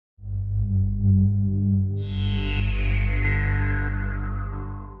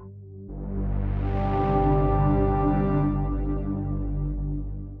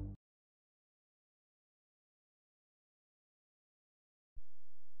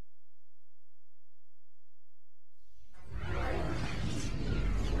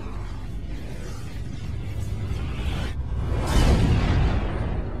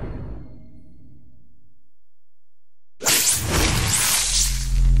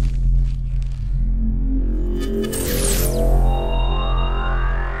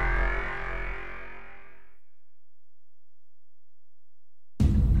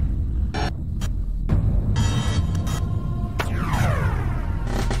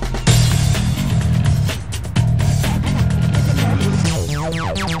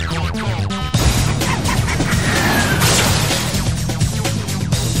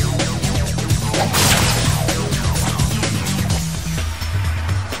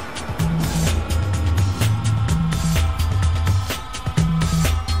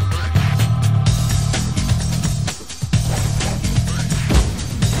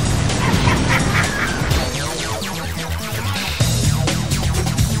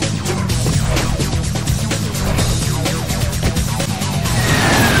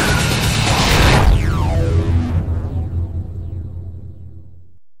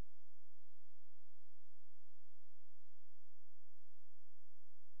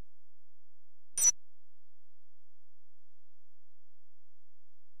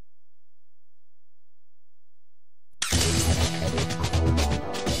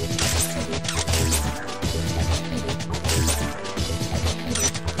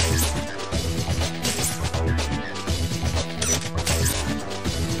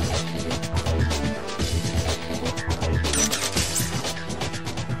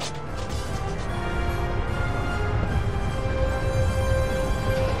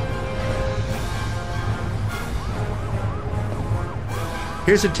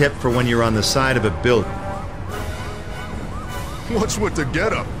Here's a tip for when you're on the side of a building. What's with the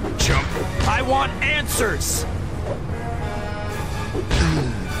getup, chump? I want answers!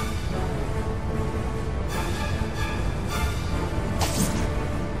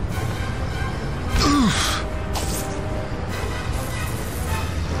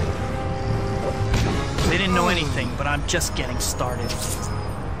 They didn't know anything, but I'm just getting started.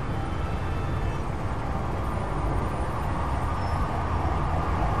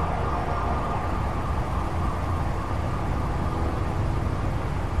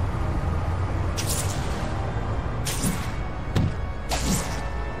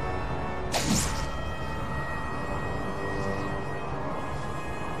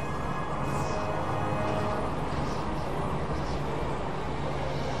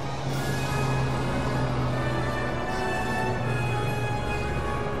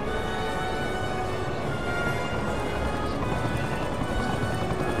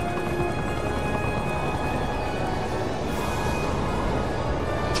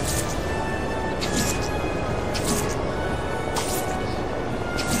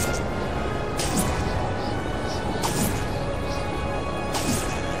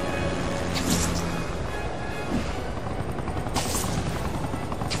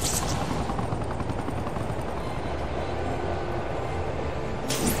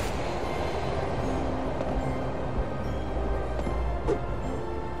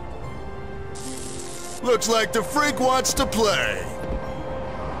 Looks like the freak wants to play.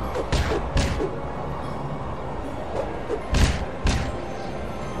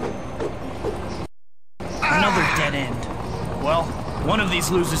 Another dead end. Well, one of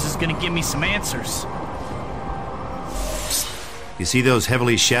these losers is gonna give me some answers. You see those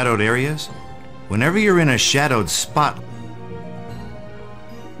heavily shadowed areas? Whenever you're in a shadowed spot,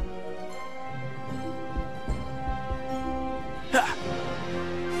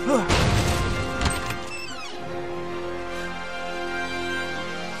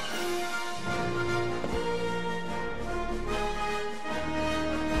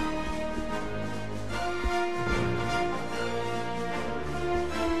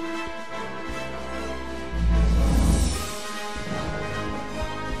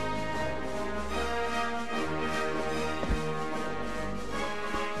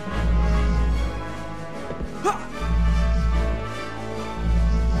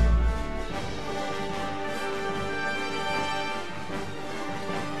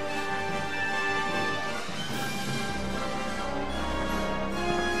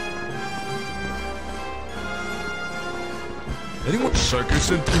 Anyone circus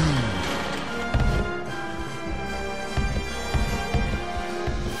and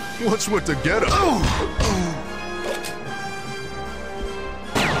what's with the getup?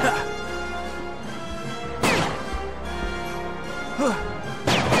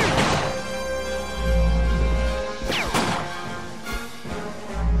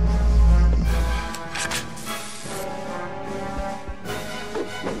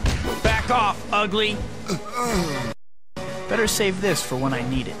 Back off, ugly! Better save this for when I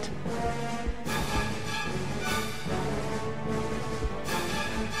need it.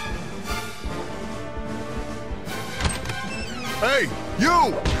 Hey,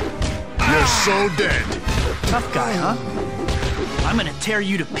 you! You're so dead. Tough guy, huh? I'm gonna tear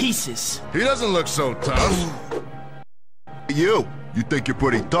you to pieces. He doesn't look so tough. You think you're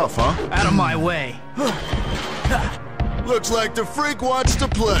pretty tough, huh? Out of my way. Looks like the freak wants to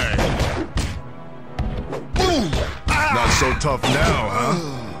play. Not so tough now,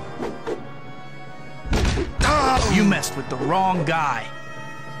 huh? You messed with the wrong guy.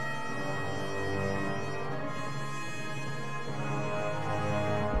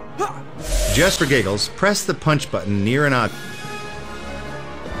 just for giggles, press the punch button near an object.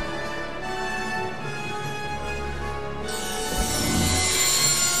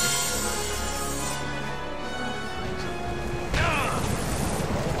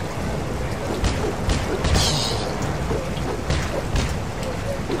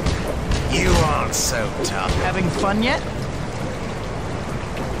 You aren't so tough. Having fun yet?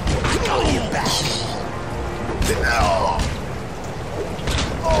 I'll get back.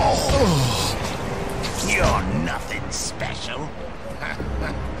 You're nothing special.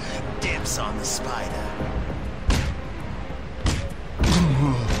 Dibs on the spider.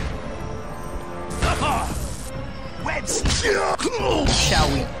 Shall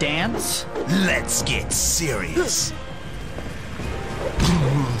we dance? Let's get serious.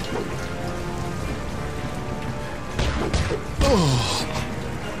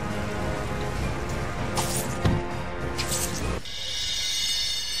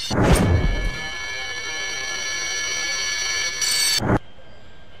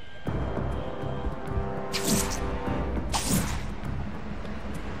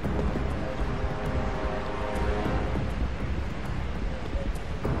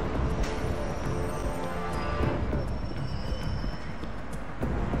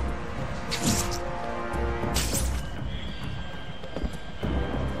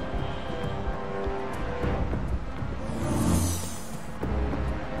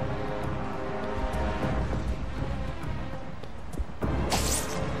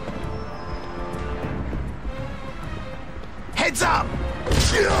 Heads up!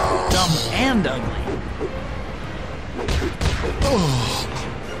 Dumb and ugly.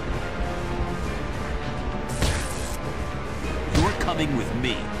 You're coming with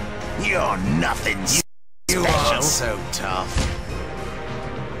me. You're nothing You special. are so tough.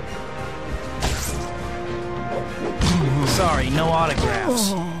 Sorry, no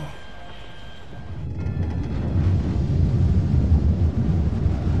autographs.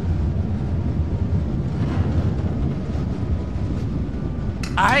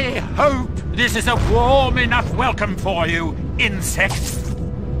 I hope this is a warm enough welcome for you, insect.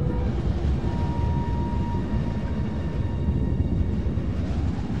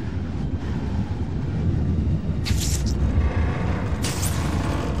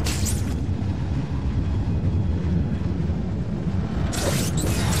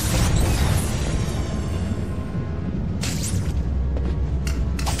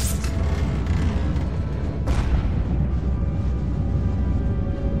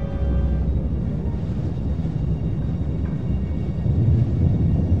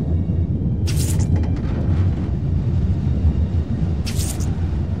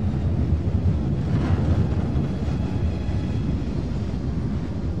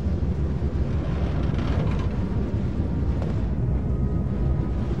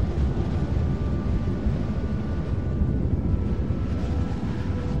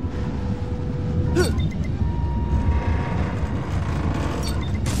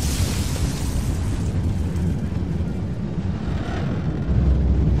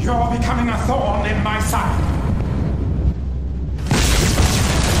 You're becoming a thorn in my side.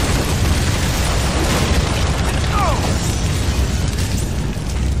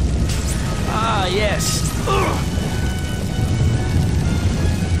 Ah, yes.